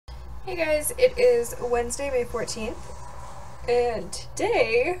Hey guys, it is Wednesday, May 14th, and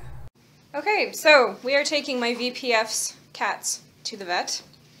today... Okay, so we are taking my VPF's cats to the vet.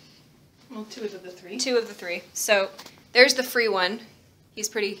 Well, two of the three. Two of the three. So there's the free one. He's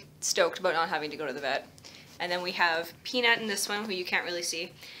pretty stoked about not having to go to the vet. And then we have Peanut in this one, who you can't really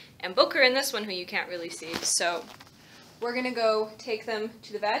see, and Booker in this one, who you can't really see. So we're gonna go take them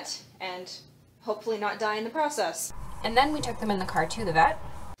to the vet and hopefully not die in the process. And then we took them in the car to the vet.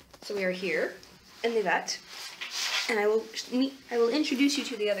 So we are here in the vet, and I will introduce you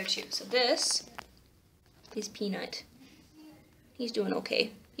to the other two. So this is Peanut. He's doing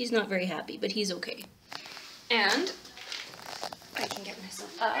okay. He's not very happy, but he's okay. And I can get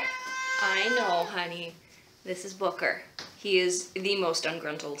myself up. I know, honey. This is Booker. He is the most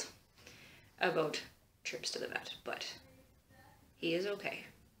ungruntled about trips to the vet, but he is okay.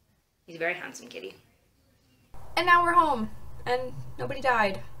 He's a very handsome kitty. And now we're home, and nobody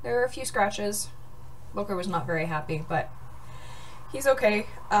died. There were a few scratches. Booker was not very happy, but he's okay.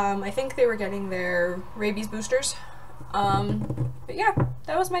 I think they were getting their rabies boosters. But yeah,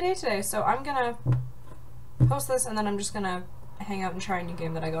 that was my day today. So I'm gonna post this, and then I'm just gonna hang out and try a new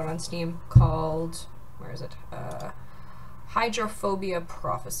game that I got on Steam called, where is it? Hydrophobia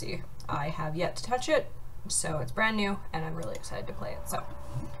Prophecy. I have yet to touch it, so it's brand new, and I'm really excited to play it. So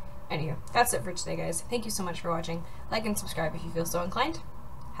anywho, that's it for today, guys. Thank you so much for watching. Like and subscribe if you feel so inclined.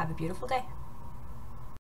 Have a beautiful day.